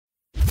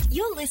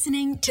You're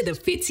listening to the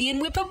Fitzy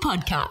and Whipper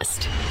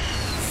podcast.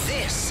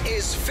 This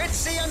is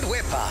Fitzy and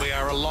Whipper. We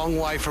are a long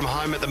way from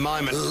home at the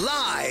moment.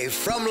 Live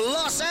from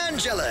Los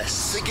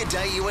Angeles. The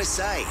G'day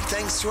USA,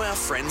 thanks to our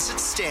friends at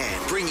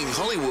Stan, bringing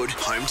Hollywood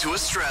home to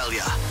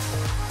Australia.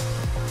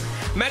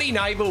 Matty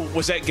Nable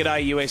was at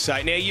G'day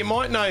USA. Now, you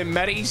might know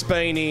Matty's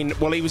been in...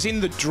 Well, he was in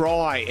The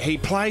Dry. He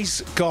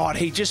plays... God,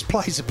 he just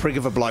plays a prig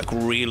of a bloke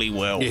really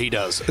well. Yeah, he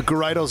does. A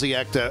great Aussie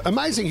actor.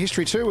 Amazing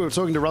history, too. We were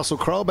talking to Russell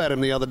Crowe about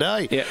him the other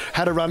day. Yeah.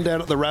 Had a run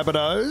down at the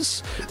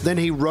Rabbitohs. Then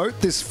he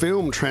wrote this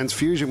film,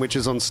 Transfusion, which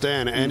is on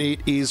Stan, and it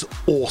is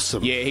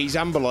awesome. Yeah, he's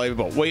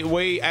unbelievable.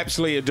 We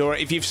absolutely adore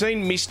it. If you've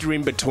seen Mr.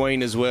 In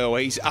Between as well,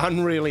 he's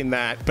unreal in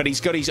that. But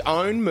he's got his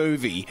own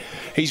movie.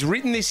 He's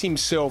written this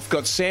himself,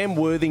 got Sam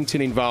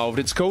Worthington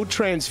involved. It's called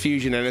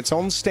Transfusion, and it's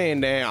on Stan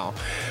now.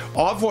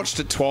 I've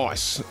watched it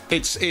twice.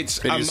 It's so it's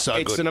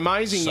good. an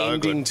amazing So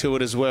ending good. to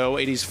it as well.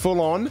 It is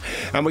full on,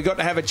 and we got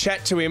to have a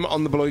chat to him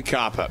on the blue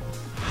carpet.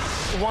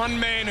 One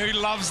man who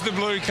loves the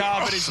blue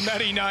carpet is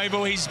Matty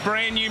Nable. His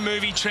brand new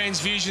movie,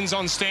 Transfusion's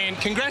on Stan.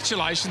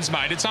 Congratulations,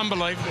 mate. It's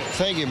unbelievable.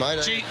 Thank you,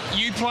 mate. Gee,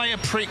 you play a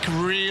prick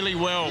really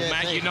well, Yeah,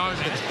 Matt. You know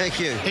that. Thank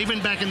you.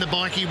 Even back in the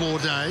Bikie War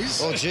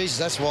days. Oh, Jesus,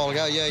 that's a while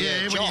ago. Yeah.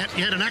 when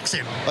you had an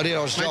accent. I did,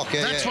 I was Jock,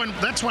 yeah.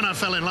 That's when I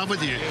fell in love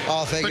with you.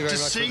 Oh, thank you but very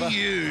to much, see brother.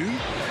 you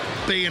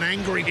be an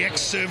angry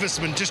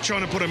ex-serviceman just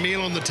trying to put a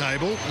meal on the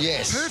table,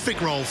 Yes.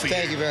 perfect role for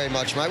Thank you very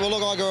much, mate. Well,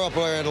 look, I grew up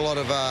around a lot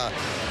of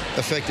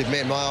affected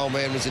men. My old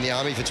man was in the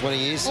Army for 20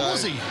 years. So,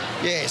 Was he?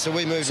 Yeah, so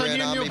we moved So around you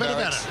knew Army a bit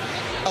about barracks.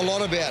 A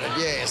lot about it,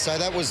 yeah. So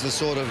that was the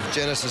sort of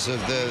genesis of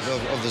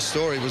the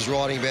story, was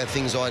writing about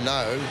things I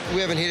know.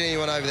 We haven't hit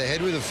anyone over the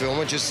head with a film.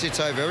 It just sits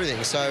over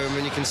everything. So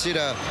when you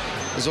consider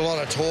there's a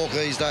lot of talk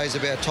these days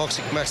about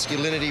toxic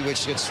masculinity,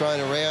 which gets thrown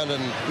around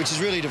and which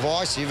is really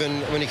divisive.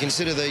 And when you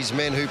consider these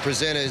men who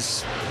present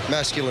as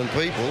masculine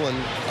people, and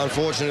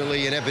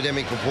unfortunately in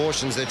epidemic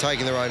proportions, they're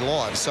taking their own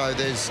lives. So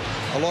there's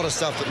a lot of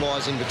stuff that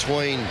lies in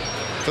between.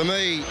 For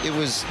me, it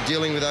was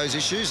dealing with those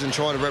issues and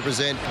trying to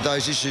represent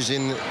those issues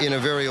in a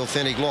very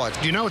authentic light.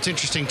 Do you know what's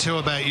interesting too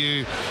about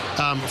you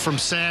from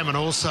Sam, and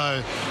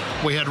also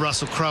we had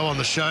Russell Crowe on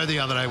the show the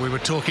other day. We were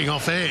talking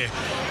off air,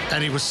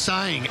 and he was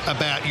saying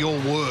about your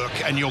work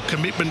and your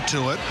commitment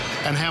to it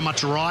and how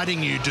much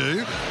writing you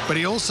do. But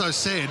he also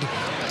said,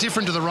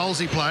 different to the roles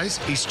he plays,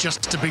 he's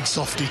just a big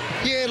softie.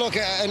 Yeah, look,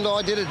 and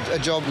I did a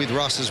job with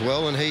Russ as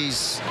well, and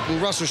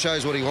Russell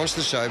shows what he wants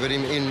to show, but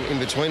in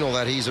between all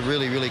that, he's a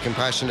really, really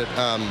compassionate,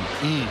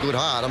 good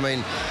heart. I mean,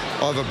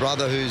 I have a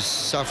brother who's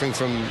suffering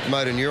from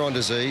motor neuron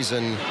disease,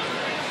 and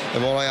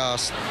what I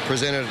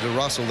presented to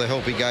Russell, the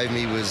help he gave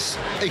me was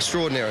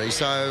extraordinary.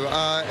 So,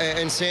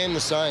 and Sam the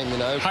same, you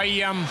know.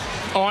 Hey,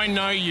 I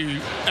know you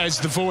as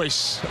the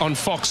voice on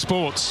Fox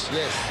Sports.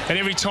 Yes. And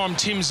every time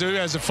Tim Zhu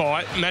has a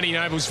fight, Matty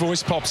Nable's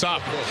voice pops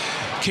up.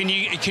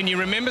 Yes. Can you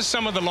remember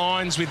some of the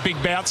lines with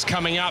big bouts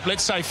coming up?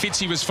 Let's say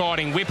Fitzy was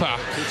fighting Whipper,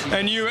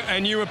 and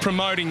you were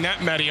promoting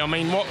that, Matty. I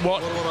mean, what?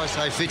 What would I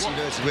say? Fitzy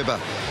versus Whipper.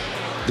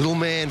 Little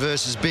man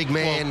versus big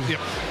man. Well,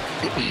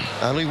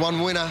 yep. Only one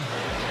winner.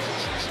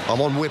 I'm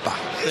on Whipper.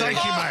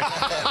 Thank you, mate.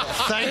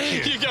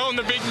 Thank you. You go on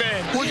the big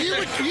man. Well,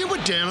 you were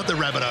down at the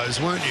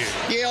Rabbitohs, weren't you?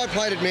 Yeah, I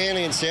played at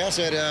Manly and South.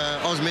 I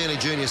was Manly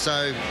junior,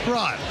 so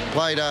Right.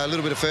 played a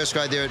little bit of first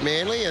grade there at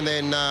Manly, and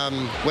then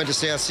went to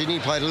South Sydney,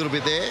 played a little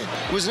bit there.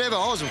 I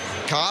was a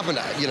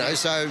carpenter, you know,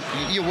 so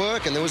you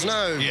work, and there was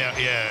no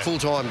Yeah.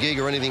 full-time gig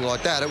or anything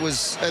like that.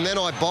 And then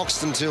I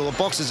boxed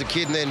as a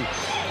kid, and then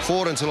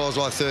fought until I was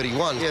like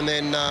 31. And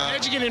then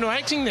How'd you get into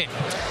acting then?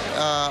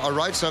 I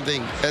wrote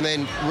something and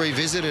then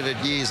revisited it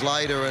years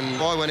later,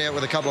 and I went out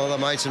with a couple of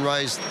other mates and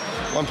raised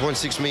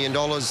 $1.6 million.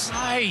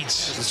 Mate,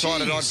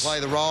 Decided I'd jeez. play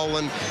the role,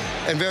 and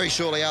very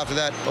shortly after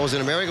that I was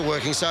in America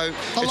working. So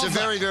it's a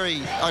very,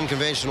 very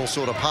unconventional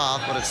sort of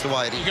path, but it's the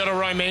way it You is. got a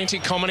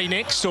romantic comedy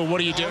next, or what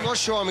are you doing? I'm not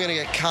sure I'm going to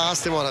get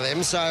cast in one of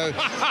them, so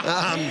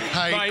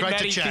Hey, Mate, great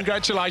Matty, to chat.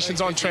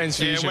 congratulations on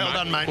Transfusion. Yeah, well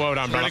done, mate. Well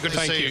done, brother. Really good to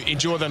Thank see you. you.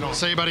 Enjoy the night.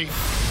 See you, buddy.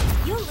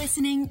 You're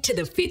listening to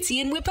the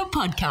Fitzy and Whipper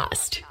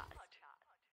podcast.